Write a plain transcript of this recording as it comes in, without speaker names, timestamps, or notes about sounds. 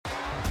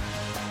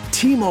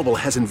T-Mobile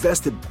has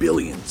invested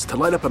billions to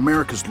light up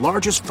America's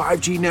largest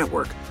 5G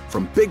network,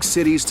 from big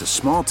cities to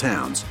small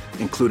towns,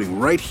 including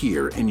right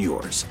here in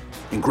yours.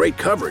 And great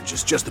coverage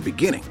is just the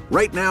beginning.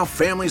 Right now,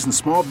 families and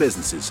small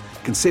businesses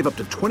can save up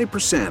to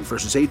 20%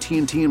 versus AT&T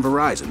and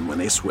Verizon when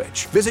they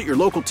switch. Visit your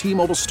local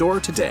T-Mobile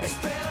store today.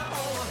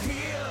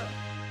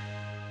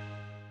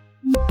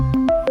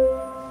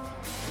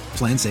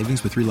 Plan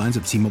savings with 3 lines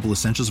of T-Mobile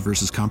Essentials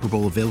versus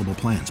comparable available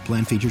plans.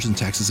 Plan features and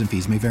taxes and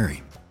fees may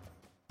vary.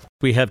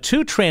 We have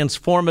 2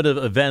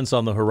 transformative events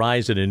on the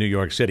horizon in New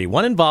York City.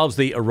 One involves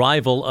the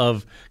arrival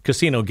of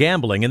casino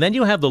gambling, and then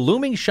you have the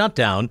looming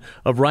shutdown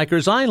of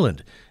Rikers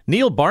Island.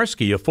 Neil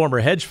Barsky, a former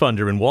hedge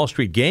funder and Wall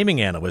Street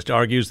gaming analyst,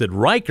 argues that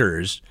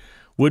Rikers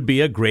would be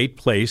a great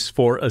place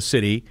for a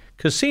city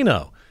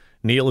casino.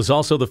 Neil is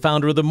also the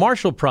founder of the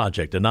Marshall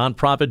Project, a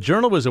nonprofit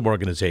journalism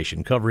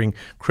organization covering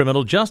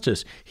criminal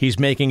justice. He's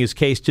making his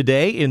case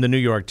today in the New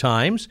York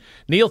Times.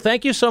 Neil,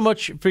 thank you so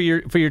much for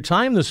your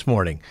time this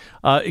morning.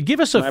 Give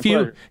us a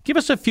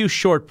few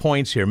short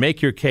points here.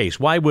 Make your case.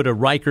 Why would a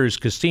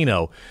Rikers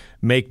casino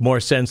make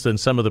more sense than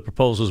some of the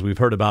proposals we've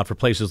heard about for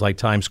places like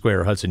Times Square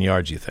or Hudson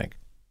Yards, you think?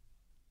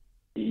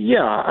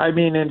 Yeah, I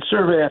mean, in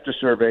survey after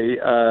survey,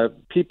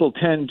 people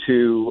tend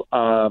to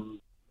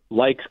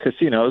like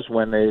casinos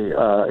when they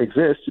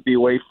exist to be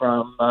away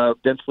from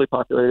densely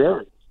populated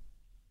areas.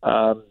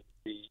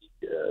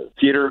 The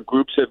theater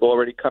groups have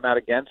already come out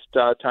against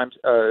Times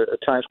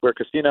Square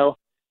Casino.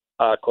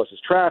 It causes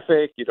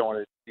traffic. You don't want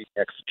to be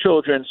next to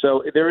children.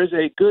 So there is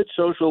a good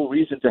social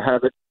reason to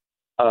have it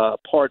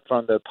apart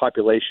from the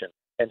population.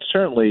 And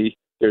certainly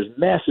there's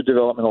massive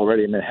development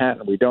already in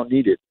Manhattan. We don't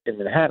need it in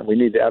Manhattan. We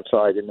need it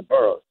outside in the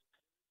boroughs.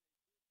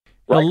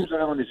 Rikers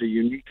Island is a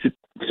unique...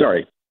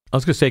 Sorry. I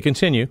was going to say,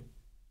 continue.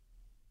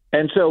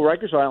 And so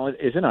Rikers Island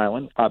is an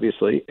island,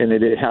 obviously, and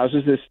it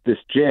houses this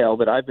jail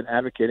that I've been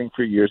advocating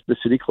for years the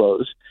city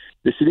close.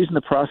 The city's in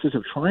the process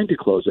of trying to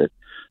close it,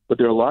 but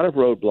there are a lot of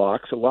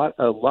roadblocks. A lot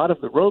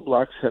of the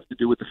roadblocks have to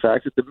do with the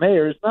fact that the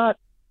mayor is not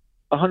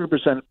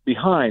 100%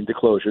 behind the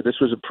closure. This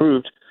was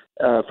approved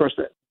first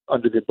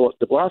under the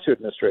de Blasio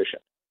administration.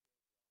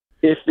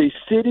 If the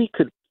city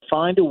could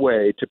find a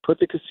way to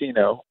put the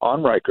casino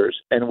on Rikers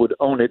and would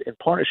own it in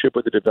partnership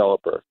with the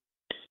developer,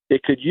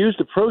 it could use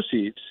the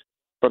proceeds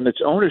from its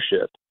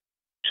ownership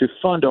to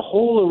fund a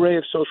whole array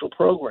of social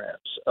programs,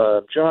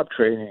 job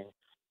training,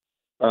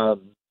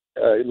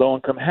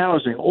 low-income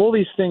housing, all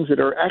these things that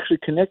are actually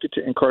connected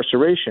to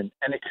incarceration,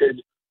 and it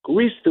could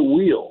grease the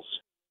wheels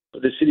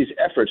of the city's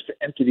efforts to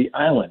empty the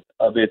island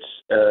of its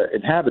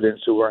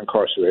inhabitants who are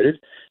incarcerated.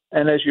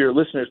 And as your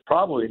listeners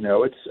probably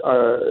know,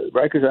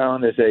 Rikers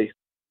Island is a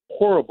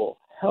horrible,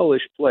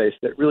 hellish place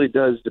that really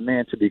does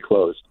demand to be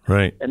closed.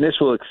 Right. And this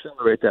will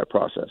accelerate that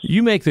process.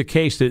 You make the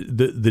case that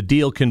the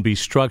deal can be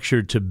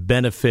structured to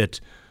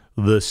benefit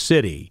the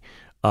city,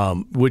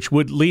 which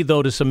would lead,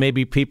 though, to some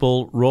maybe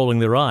people rolling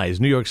their eyes.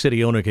 New York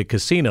City owning a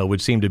casino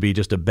would seem to be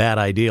just a bad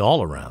idea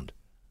all around.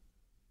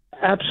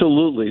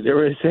 Absolutely.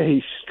 There is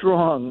a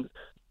strong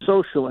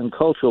social and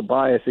cultural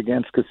bias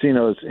against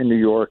casinos in New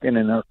York and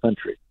in our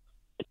country.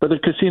 But the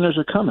casinos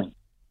are coming.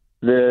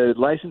 The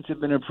license has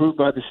been approved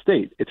by the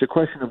state. It's a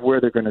question of where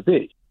they're going to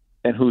be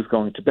and who's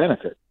going to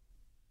benefit.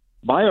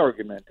 My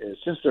argument is,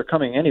 since they're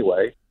coming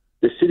anyway,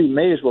 the city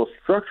may as well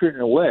structure it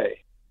in a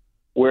way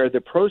where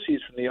the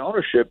proceeds from the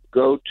ownership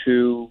go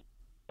to,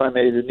 if I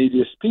may, the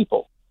neediest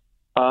people.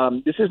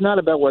 This is not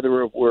about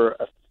whether we're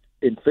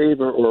in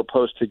favor or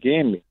opposed to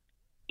gaming.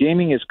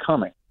 Gaming is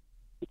coming.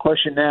 The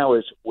question now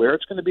is where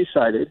it's going to be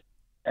sited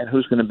and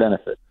who's going to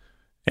benefit.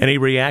 Any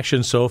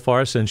reaction so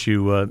far since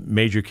you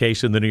made your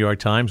case in the New York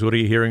Times? What are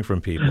you hearing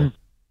from people?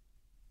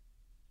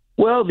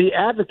 Well, the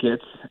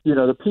advocates,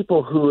 the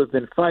people who have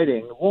been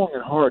fighting long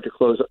and hard to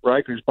close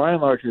Rikers, by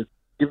and large, have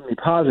given me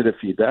positive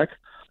feedback.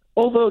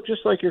 Although,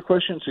 just like your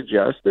question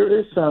suggests, there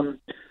is some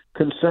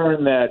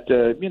concern that,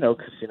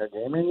 casino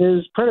gaming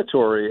is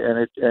predatory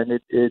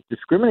and it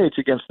discriminates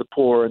against the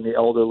poor and the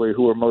elderly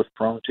who are most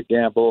prone to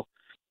gamble.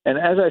 And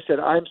as I said,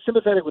 I'm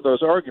sympathetic with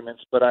those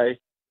arguments, but I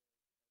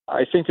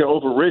think they're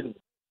overridden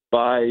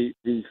by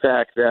the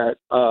fact that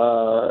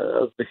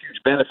of the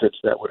huge benefits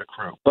that would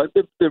accrue. But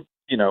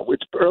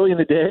it's early in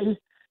the day.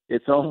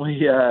 It's only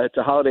it's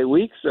a holiday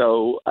week,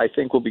 so I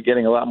think we'll be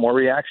getting a lot more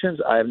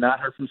reactions. I have not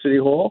heard from City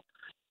Hall,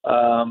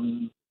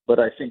 but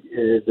I think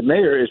the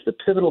mayor is the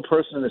pivotal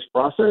person in this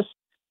process,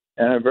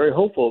 and I'm very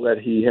hopeful that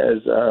he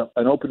has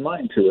an open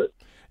mind to it.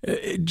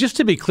 Just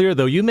to be clear,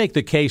 though, you make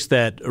the case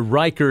that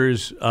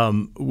Rikers,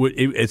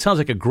 it sounds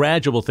like a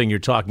gradual thing you're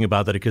talking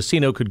about, that a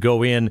casino could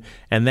go in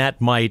and that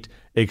might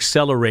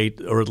accelerate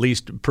or at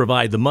least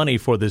provide the money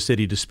for the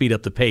city to speed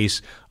up the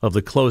pace of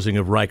the closing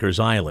of Rikers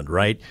Island,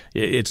 right?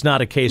 It's not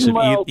a case of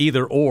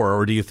either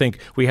or do you think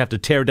we have to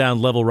tear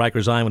down, level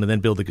Rikers Island, and then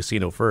build the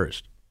casino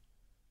first?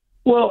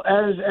 Well,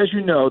 as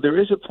you know,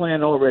 there is a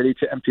plan already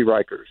to empty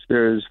Rikers.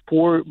 There's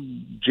 4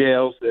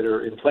 jails that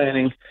are in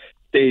planning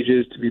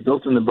stages to be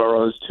built in the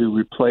boroughs to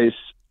replace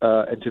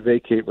and to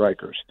vacate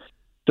Rikers.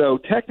 So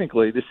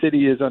technically, the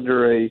city is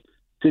under a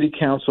city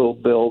council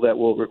bill that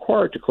will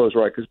require it to close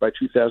Rikers by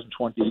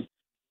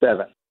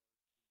 2027.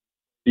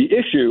 The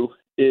issue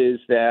is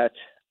that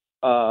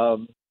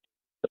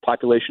the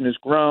population has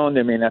grown.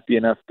 There may not be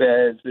enough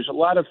beds. There's a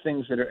lot of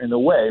things that are in the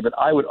way, but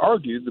I would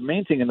argue the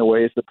main thing in the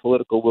way is the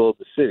political will of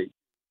the city.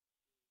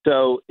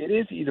 So it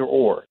is either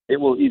or. It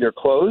will either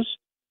close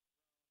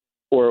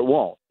or it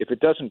won't. If it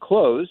doesn't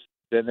close,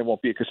 then there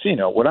won't be a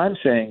casino. What I'm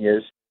saying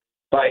is,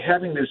 by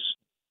having this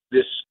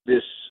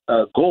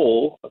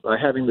goal, by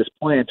having this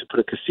plan to put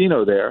a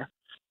casino there,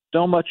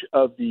 so much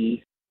of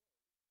the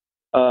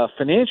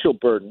financial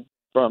burden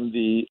from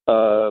the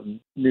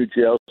new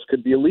jails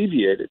could be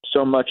alleviated.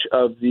 So much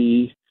of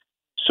the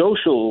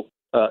social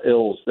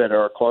ills that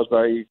are caused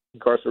by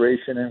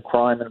incarceration and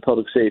crime and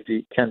public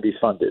safety can be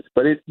funded.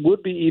 But it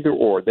would be either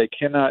or. They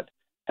cannot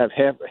have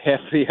half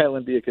the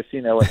island be a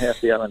casino and half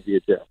the island be a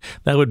jail.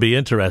 That would be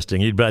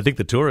interesting. I think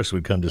the tourists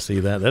would come to see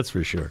that, that's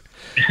for sure.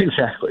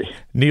 Exactly.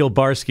 Neil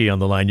Barsky on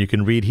the line. You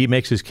can read. He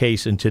makes his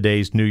case in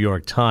today's New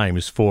York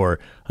Times for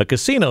a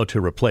casino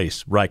to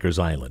replace Rikers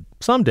Island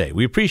someday.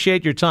 We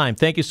appreciate your time.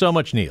 Thank you so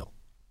much, Neil.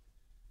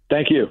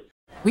 Thank you.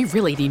 We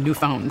really need new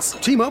phones.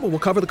 T-Mobile will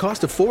cover the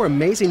cost of 4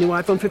 amazing new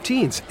iPhone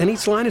 15s, and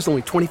each line is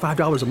only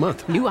 $25 a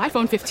month. New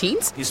iPhone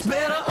 15s? It's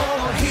better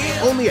over here.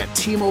 Only at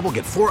T-Mobile,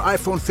 get 4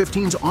 iPhone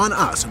 15s on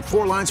us and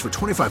 4 lines for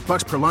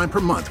 $25 per line per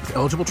month with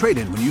eligible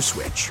trade-in when you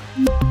switch.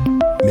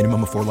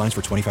 Minimum of 4 lines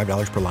for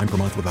 $25 per line per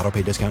month with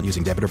autopay discount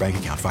using debit or bank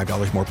account.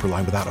 $5 more per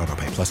line without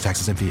autopay, plus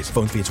taxes and fees.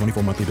 Phone fee at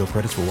 24 monthly bill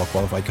credits for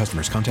well-qualified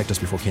customers. Contact us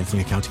before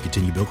canceling account to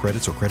continue bill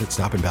credits or credit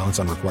stop and balance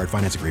on required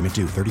finance agreement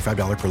due.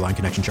 $35 per line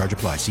connection charge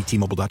applies. See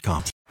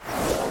T-Mobile.com.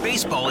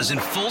 Baseball is in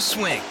full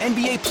swing.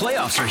 NBA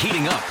playoffs are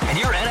heating up, and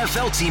your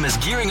NFL team is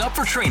gearing up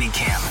for training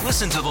camp.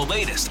 Listen to the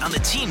latest on the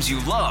teams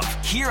you love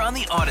here on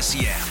the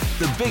Odyssey app.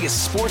 The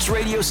biggest sports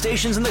radio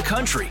stations in the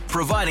country,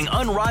 providing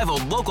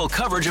unrivaled local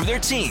coverage of their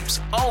teams,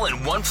 all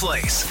in one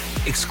place.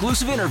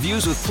 Exclusive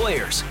interviews with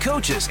players,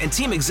 coaches, and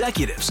team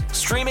executives,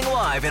 streaming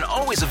live and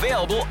always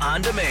available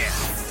on demand.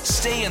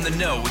 Stay in the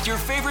know with your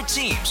favorite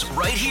teams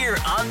right here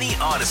on the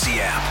Odyssey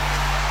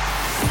app.